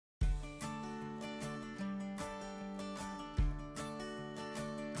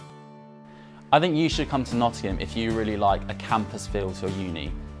I think you should come to Nottingham if you really like a campus feel to your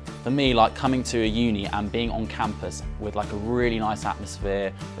uni. For me, like coming to a uni and being on campus with like a really nice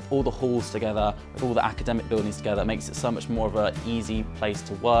atmosphere, with all the halls together, with all the academic buildings together, it makes it so much more of an easy place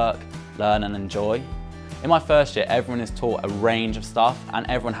to work, learn and enjoy. In my first year, everyone is taught a range of stuff and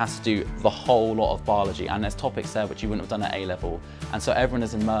everyone has to do the whole lot of biology, and there's topics there which you wouldn't have done at A-level. And so everyone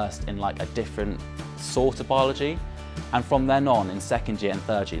is immersed in like a different sort of biology. And from then on, in second year and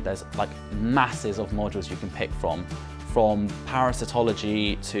third year, there's like masses of modules you can pick from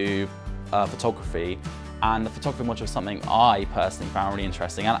parasitology to photography. And the photography module is something I personally found really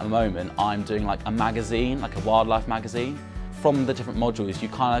interesting. And at the moment, I'm doing like a magazine, like a wildlife magazine. From the different modules, you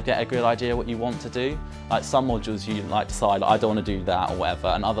kind of get a good idea what you want to do. Like some modules you like decide, I don't want to do that or whatever,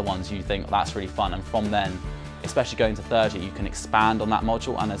 and other ones you think that's really fun. And from then, especially going to third year, you can expand on that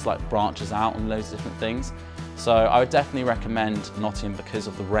module and there's like branches out on loads of different things. So I would definitely recommend Nottingham because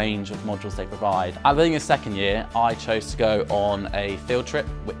of the range of modules they provide. At the beginning of second year, I chose to go on a field trip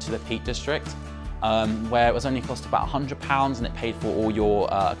to the Peak District, where it was only cost about £100 and it paid for all your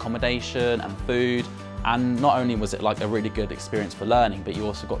accommodation and food. And not only was it like a really good experience for learning, but you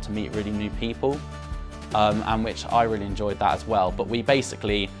also got to meet really new people, and which I really enjoyed that as well. But we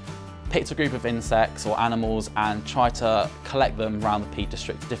basically picked a group of insects or animals and tried to collect them around the Peak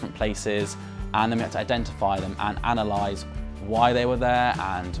District to different places, and then we had to identify them and analyse why they were there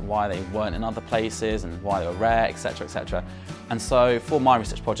and why they weren't in other places and why they were rare, etc, etc. And so for my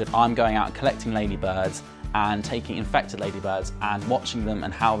research project, I'm going out and collecting ladybirds and taking infected ladybirds and watching them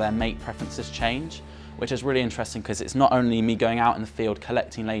and how their mate preferences change, which is really interesting because it's not only me going out in the field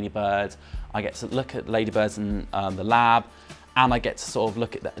collecting ladybirds, I get to look at ladybirds in the lab, and I get to sort of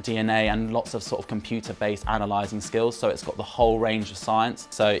look at the DNA and lots of sort of computer-based analysing skills, so it's got the whole range of science.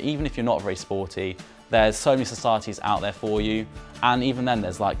 So even if you're not very sporty, there's so many societies out there for you, and even then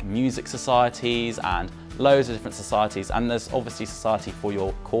there's like music societies and loads of different societies, and there's obviously society for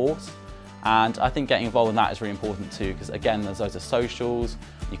your course. And I think getting involved in that is really important too, because again, there's loads of socials,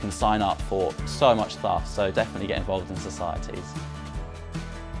 you can sign up for so much stuff, so definitely get involved in societies.